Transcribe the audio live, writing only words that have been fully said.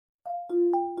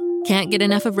Can't get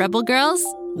enough of Rebel Girls?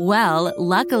 Well,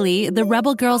 luckily, the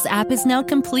Rebel Girls app is now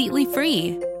completely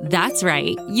free. That's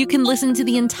right. You can listen to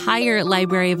the entire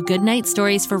library of goodnight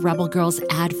stories for Rebel Girls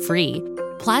ad-free.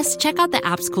 Plus, check out the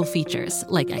app's cool features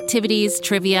like activities,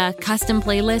 trivia, custom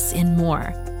playlists, and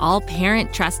more. All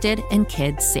parent-trusted and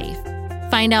kids-safe.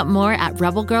 Find out more at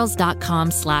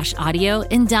rebelgirls.com/audio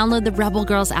and download the Rebel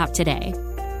Girls app today.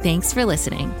 Thanks for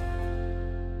listening.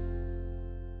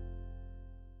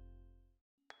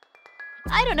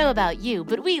 I don't know about you,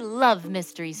 but we love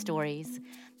mystery stories.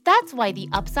 That's why The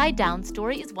Upside Down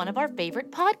Story is one of our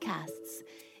favorite podcasts.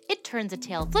 It turns a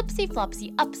tale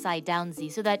flipsy-flopsy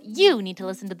upside-downsy so that you need to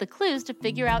listen to the clues to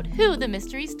figure out who the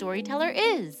mystery storyteller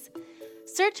is.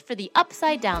 Search for The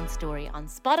Upside Down Story on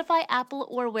Spotify, Apple,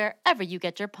 or wherever you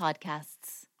get your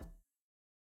podcasts.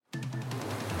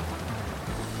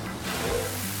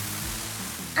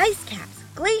 Ice caps,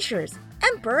 glaciers,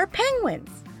 emperor penguins.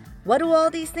 What do all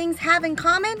these things have in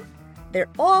common? They're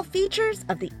all features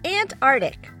of the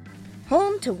Antarctic,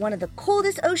 home to one of the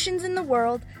coldest oceans in the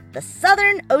world, the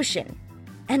Southern Ocean.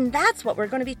 And that's what we're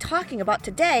going to be talking about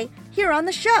today here on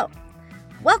the show.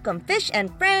 Welcome, fish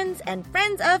and friends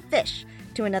of fish,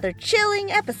 to another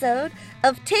chilling episode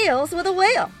of Tales with a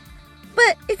Whale.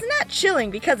 But it's not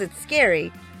chilling because it's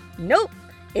scary. Nope,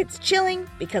 it's chilling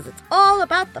because it's all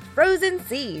about the frozen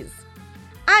seas.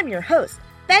 I'm your host,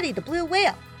 Betty the Blue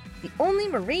Whale, the only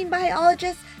marine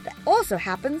biologist that also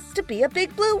happens to be a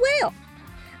big blue whale.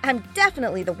 I'm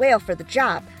definitely the whale for the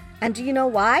job, and do you know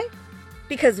why?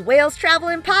 Because whales travel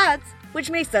in pods, which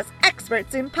makes us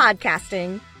experts in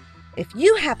podcasting. If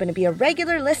you happen to be a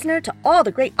regular listener to all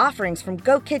the great offerings from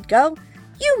Go Kid Go,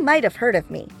 you might have heard of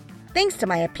me, thanks to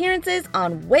my appearances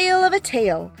on Whale of a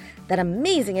Tale, that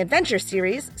amazing adventure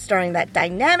series starring that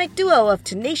dynamic duo of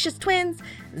tenacious twins,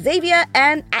 Xavier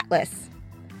and Atlas.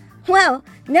 Well,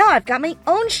 now I've got my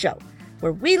own show,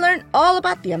 where we learn all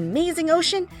about the amazing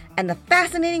ocean and the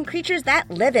fascinating creatures that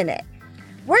live in it.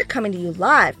 We're coming to you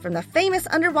live from the famous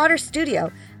underwater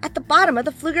studio at the bottom of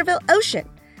the Pflugerville Ocean,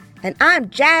 and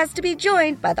I'm jazzed to be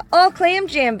joined by the All Clam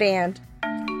Jam Band.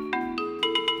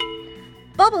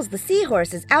 Bubbles the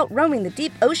Seahorse is out roaming the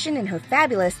deep ocean in her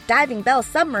fabulous Diving Bell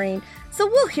submarine, so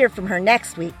we'll hear from her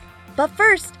next week. But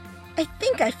first, I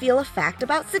think I feel a fact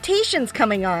about cetaceans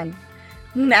coming on.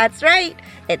 That's right,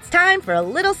 it's time for a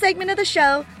little segment of the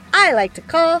show I like to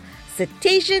call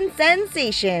Cetacean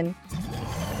Sensation,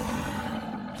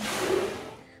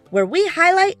 where we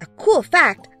highlight a cool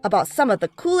fact about some of the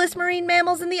coolest marine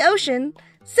mammals in the ocean,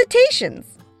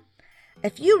 cetaceans.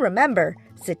 If you remember,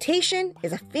 cetacean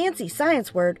is a fancy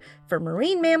science word for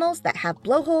marine mammals that have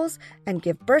blowholes and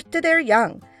give birth to their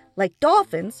young, like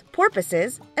dolphins,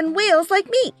 porpoises, and whales like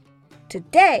me.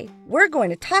 Today, we're going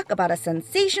to talk about a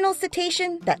sensational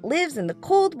cetacean that lives in the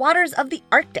cold waters of the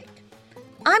Arctic.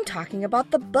 I'm talking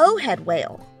about the bowhead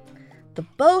whale. The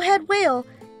bowhead whale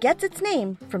gets its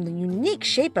name from the unique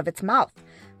shape of its mouth,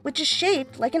 which is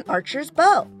shaped like an archer's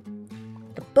bow.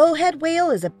 The bowhead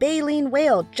whale is a baleen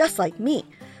whale just like me,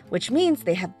 which means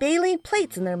they have baleen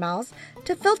plates in their mouths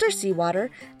to filter seawater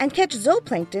and catch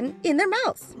zooplankton in their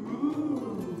mouths.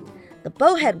 The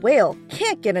bowhead whale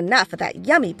can't get enough of that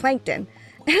yummy plankton,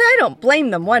 and I don't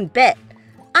blame them one bit.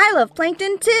 I love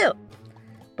plankton too.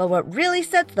 But what really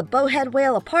sets the bowhead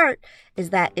whale apart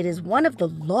is that it is one of the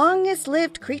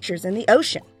longest-lived creatures in the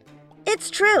ocean.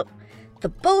 It's true. The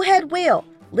bowhead whale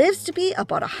lives to be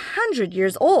about 100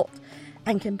 years old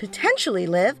and can potentially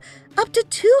live up to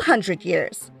 200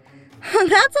 years.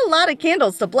 That's a lot of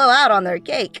candles to blow out on their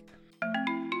cake.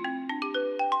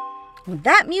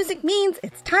 That music means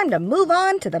it's time to move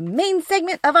on to the main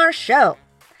segment of our show.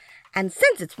 And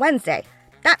since it's Wednesday,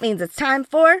 that means it's time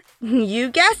for,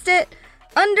 you guessed it,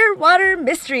 Underwater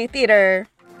Mystery Theater,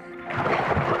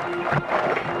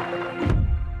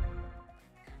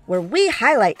 where we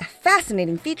highlight a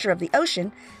fascinating feature of the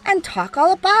ocean and talk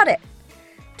all about it.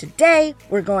 Today,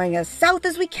 we're going as south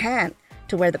as we can,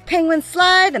 to where the penguins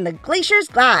slide and the glaciers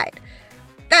glide.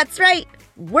 That's right,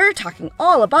 we're talking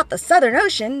all about the Southern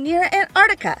Ocean near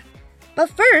Antarctica. But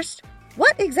first,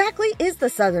 what exactly is the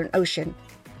Southern Ocean?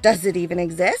 Does it even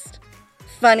exist?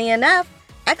 Funny enough,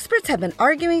 experts have been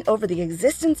arguing over the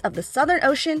existence of the Southern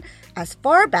Ocean as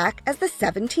far back as the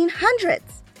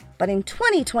 1700s. But in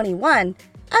 2021,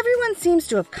 everyone seems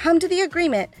to have come to the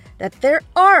agreement that there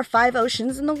are 5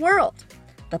 oceans in the world: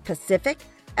 the Pacific,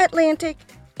 Atlantic,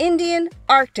 Indian,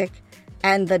 Arctic,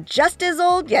 and the just as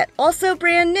old yet also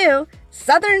brand new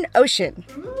Southern Ocean.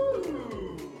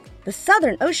 The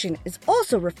Southern Ocean is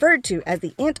also referred to as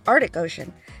the Antarctic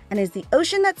Ocean and is the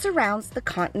ocean that surrounds the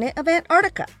continent of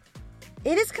Antarctica.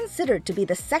 It is considered to be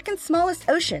the second smallest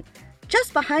ocean,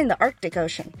 just behind the Arctic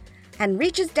Ocean and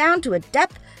reaches down to a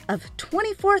depth of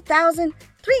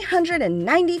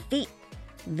 24,390 feet.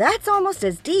 That's almost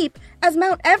as deep as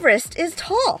Mount Everest is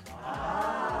tall.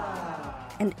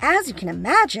 And as you can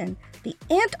imagine, the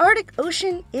Antarctic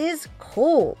Ocean is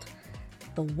cold.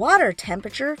 The water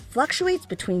temperature fluctuates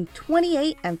between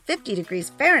 28 and 50 degrees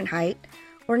Fahrenheit,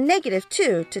 or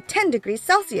 -2 to 10 degrees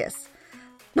Celsius.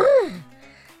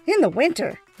 In the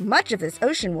winter, much of this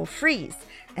ocean will freeze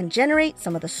and generate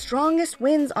some of the strongest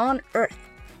winds on Earth.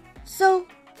 So,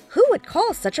 who would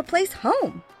call such a place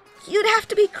home? You'd have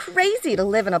to be crazy to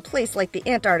live in a place like the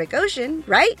Antarctic Ocean,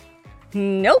 right?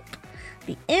 Nope.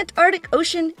 The Antarctic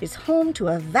Ocean is home to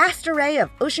a vast array of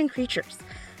ocean creatures,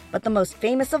 but the most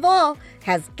famous of all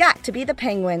has got to be the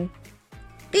penguin.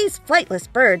 These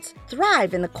flightless birds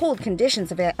thrive in the cold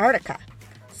conditions of Antarctica,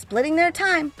 splitting their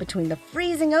time between the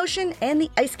freezing ocean and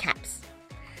the ice caps.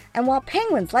 And while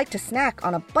penguins like to snack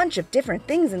on a bunch of different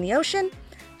things in the ocean,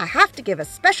 I have to give a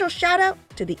special shout out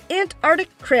to the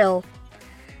Antarctic krill.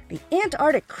 The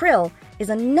Antarctic krill is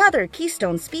another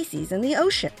keystone species in the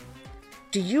ocean.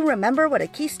 Do you remember what a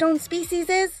keystone species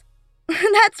is?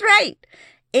 That's right!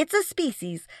 It's a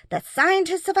species that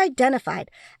scientists have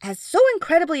identified as so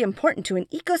incredibly important to an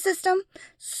ecosystem,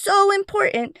 so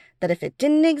important that if it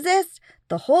didn't exist,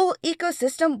 the whole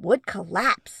ecosystem would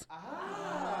collapse.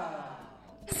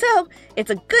 So, it's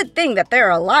a good thing that there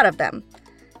are a lot of them.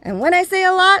 And when I say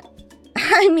a lot,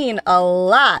 I mean a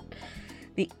lot.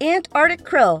 The Antarctic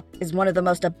krill is one of the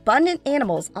most abundant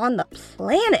animals on the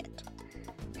planet.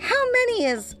 How many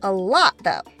is a lot,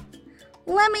 though?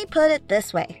 Let me put it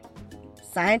this way.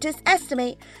 Scientists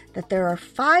estimate that there are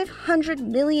 500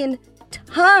 million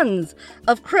tons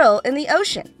of krill in the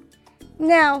ocean.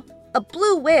 Now, a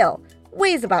blue whale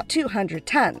weighs about 200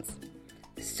 tons.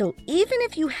 So even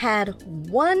if you had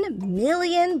 1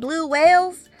 million blue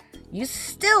whales, you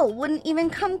still wouldn't even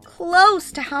come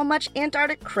close to how much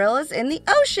Antarctic krill is in the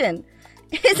ocean.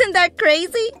 Isn't that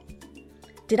crazy?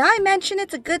 Did I mention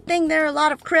it's a good thing there are a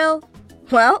lot of krill?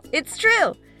 Well, it's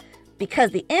true.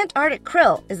 Because the Antarctic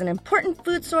krill is an important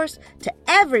food source to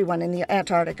everyone in the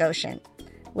Antarctic Ocean,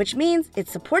 which means it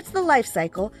supports the life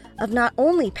cycle of not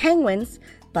only penguins,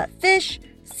 but fish,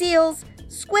 seals,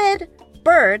 squid,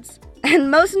 birds, and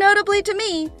most notably to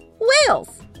me,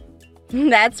 whales.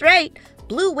 That's right,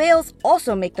 blue whales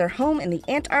also make their home in the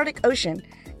Antarctic Ocean,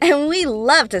 and we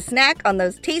love to snack on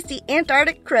those tasty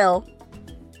Antarctic krill.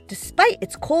 Despite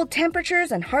its cold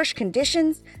temperatures and harsh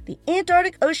conditions, the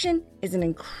Antarctic Ocean is an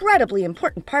incredibly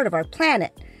important part of our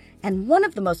planet, and one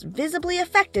of the most visibly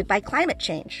affected by climate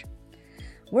change.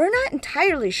 We're not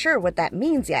entirely sure what that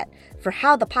means yet for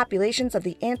how the populations of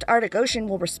the Antarctic Ocean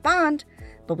will respond,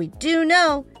 but we do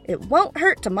know it won't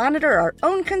hurt to monitor our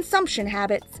own consumption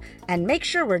habits and make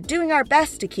sure we're doing our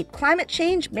best to keep climate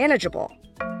change manageable.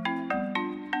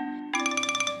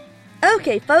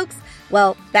 Okay, folks,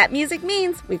 well, that music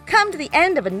means we've come to the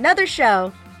end of another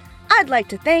show. I'd like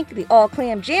to thank the All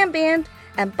Clam Jam Band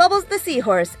and Bubbles the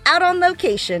Seahorse out on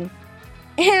location.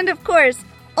 And of course,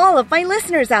 all of my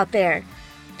listeners out there.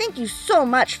 Thank you so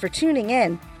much for tuning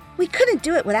in. We couldn't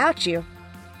do it without you.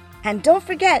 And don't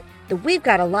forget that we've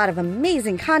got a lot of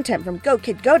amazing content from Go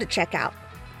Kid Go to check out.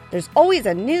 There's always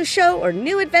a new show or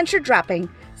new adventure dropping,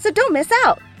 so don't miss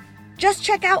out. Just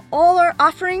check out all our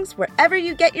offerings wherever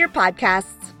you get your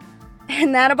podcasts.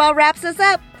 And that about wraps us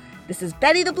up. This is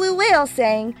Betty the Blue Whale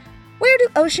saying, where do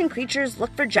ocean creatures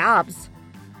look for jobs?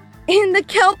 In the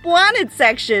Kelp Wanted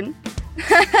section.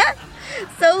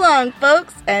 So long,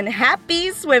 folks, and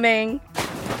happy swimming.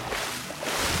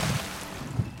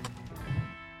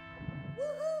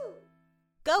 Woohoo!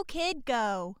 Go, kid,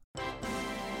 go.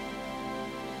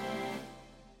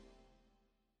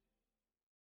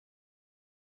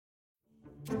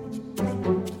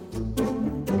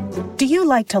 Do you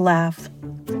like to laugh?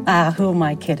 Who am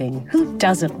I kidding? Who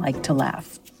doesn't like to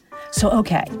laugh? So,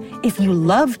 okay, if you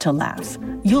love to laugh,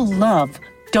 you'll love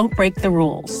Don't Break the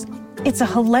Rules. It's a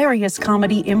hilarious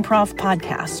comedy improv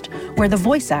podcast where the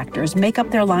voice actors make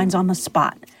up their lines on the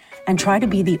spot and try to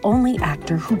be the only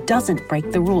actor who doesn't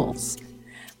break the rules.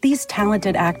 These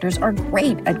talented actors are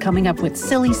great at coming up with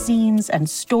silly scenes and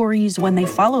stories when they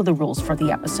follow the rules for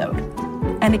the episode.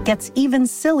 And it gets even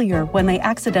sillier when they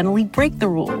accidentally break the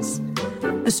rules.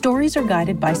 The stories are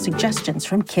guided by suggestions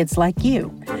from kids like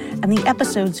you, and the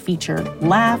episodes feature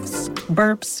laughs,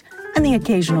 burps, and the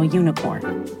occasional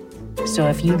unicorn. So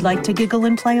if you'd like to giggle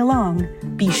and play along,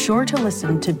 be sure to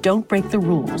listen to Don't Break the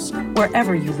Rules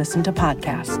wherever you listen to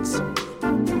podcasts.